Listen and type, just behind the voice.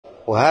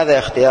وهذا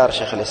اختيار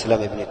شيخ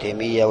الإسلام ابن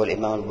تيمية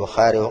والإمام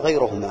البخاري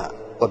وغيرهما.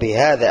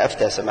 وبهذا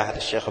أفتى سماحة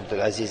الشيخ عبد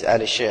العزيز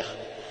آل الشيخ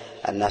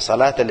أن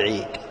صلاة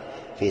العيد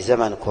في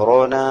زمن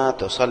كورونا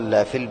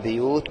تصلى في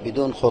البيوت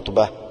بدون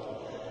خطبة.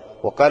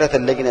 وقالت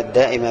اللجنة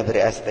الدائمة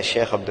برئاسة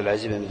الشيخ عبد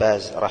العزيز بن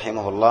باز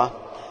رحمه الله: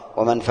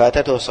 ومن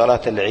فاتته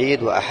صلاة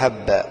العيد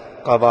وأحب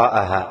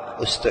قضاءها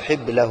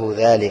استحب له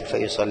ذلك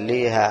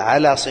فيصليها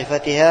على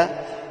صفتها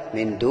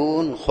من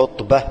دون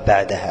خطبة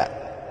بعدها.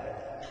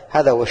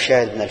 هذا هو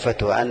الشاهد من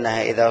الفتوى،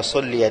 أنها إذا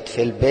صليت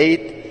في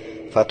البيت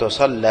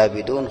فتصلى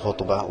بدون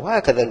خطبة.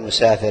 وهكذا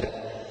المسافر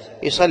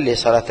يصلي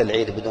صلاة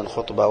العيد بدون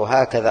خطبة،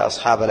 وهكذا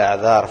أصحاب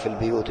الأعذار في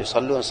البيوت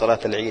يصلون صلاة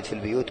العيد في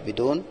البيوت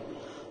بدون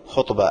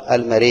خطبة.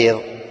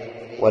 المريض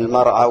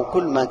والمرأة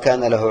وكل من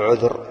كان له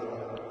عذر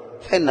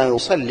فإنه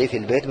يصلي في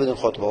البيت بدون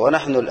خطبة.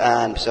 ونحن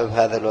الآن بسبب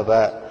هذا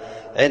الوباء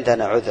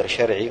عندنا عذر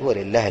شرعي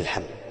ولله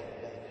الحمد.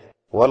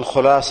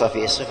 والخلاصة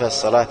في صفة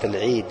صلاة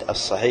العيد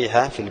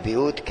الصحيحة في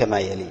البيوت كما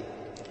يلي: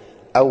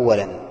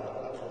 أولا،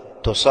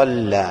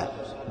 تصلى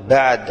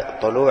بعد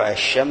طلوع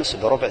الشمس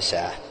بربع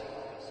ساعة،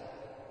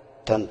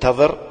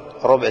 تنتظر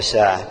ربع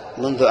ساعة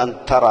منذ أن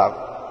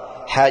ترى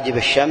حاجب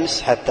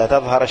الشمس حتى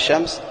تظهر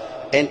الشمس،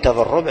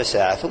 انتظر ربع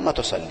ساعة ثم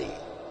تصلي.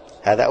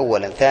 هذا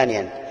أولا.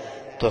 ثانيا،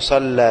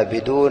 تصلى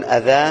بدون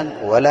أذان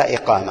ولا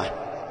إقامة،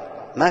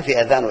 ما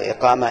في أذان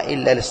وإقامة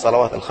إلا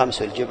للصلوات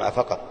الخمس والجمعة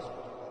فقط.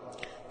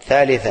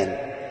 ثالثا،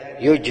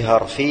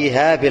 يجهر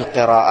فيها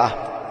بالقراءة،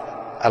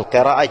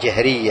 القراءة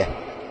جهرية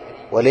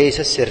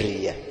وليس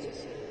سرية.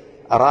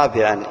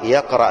 رابعا،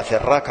 يقرأ في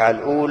الركعة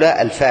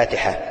الأولى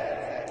الفاتحة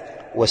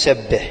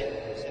وسبح،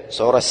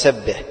 سورة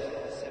السبح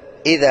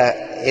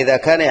إذا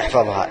كان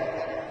يحفظها،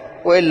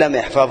 وإن لم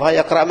يحفظها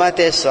يقرأ ما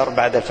تيسر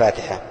بعد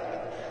الفاتحة.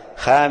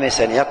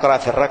 خامسا، يقرأ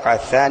في الركعة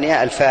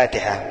الثانية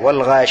الفاتحة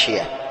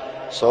والغاشية،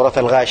 سورة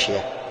الغاشية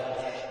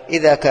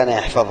إذا كان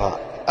يحفظها،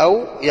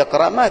 أو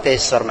يقرأ ما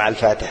تيسر مع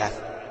الفاتحة.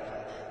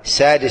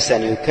 سادسا،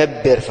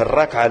 يكبر في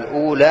الركعة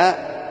الأولى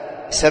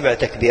 7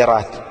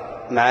 تكبيرات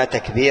مع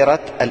تكبيرة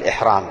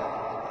الإحرام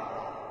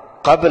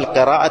قبل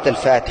قراءة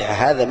الفاتحة.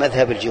 هذا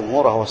مذهب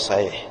الجمهور وهو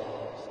الصحيح.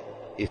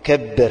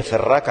 يكبر في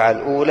الركعة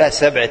الأولى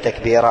 7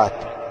 تكبيرات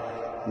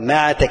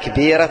مع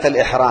تكبيرة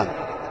الإحرام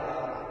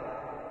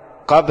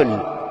قبل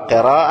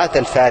قراءة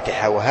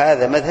الفاتحة،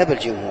 وهذا مذهب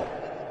الجمهور.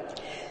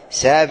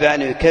 سابعا،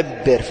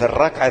 يكبر في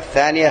الركعة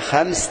الثانية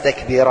 5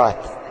 تكبيرات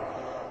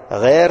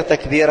غير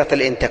تكبيرة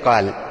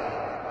الانتقال،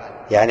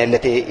 يعني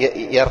التي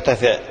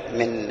يرتفع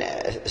من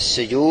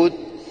السجود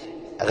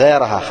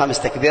غيرها،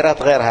 5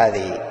 تكبيرات غير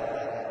هذه.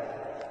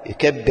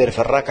 يكبر في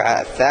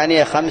الركعة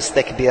الثانية 5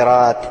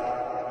 تكبيرات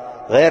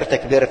غير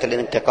تكبيرة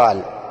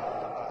الانتقال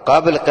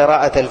قبل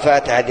قراءة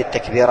الفاتحة. هذه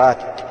التكبيرات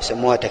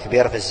يسموها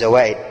تكبيرة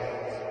الزوائد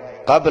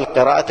قبل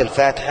قراءة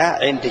الفاتحة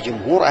عند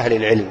جمهور أهل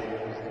العلم.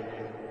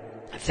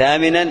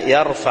 ثامنا،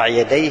 يرفع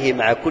يديه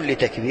مع كل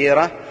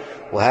تكبيرة،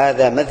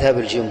 وهذا مذهب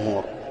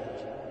الجمهور،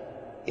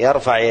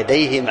 يرفع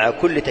يديه مع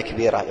كل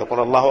تكبيرة، يقول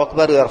الله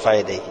أكبر ويرفع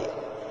يديه.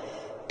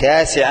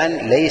 تاسعا،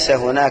 ليس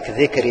هناك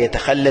ذكر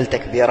يتخلل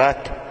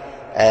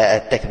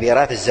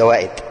التكبيرات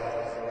الزوائد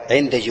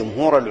عند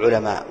جمهور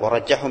العلماء،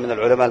 ورجحوا من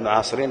العلماء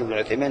المعاصرين ابن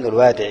عثيمين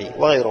والوادعي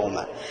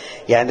وغيرهما.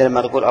 يعني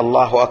لما تقول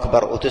الله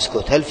أكبر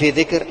وتسكت هل في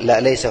ذكر؟ لا،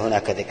 ليس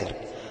هناك ذكر.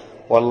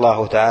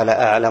 والله تعالى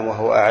أعلم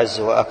وهو أعز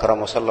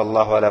وأكرم، وصلى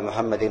الله على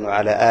محمد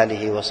وعلى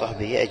آله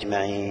وصحبه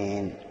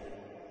أجمعين.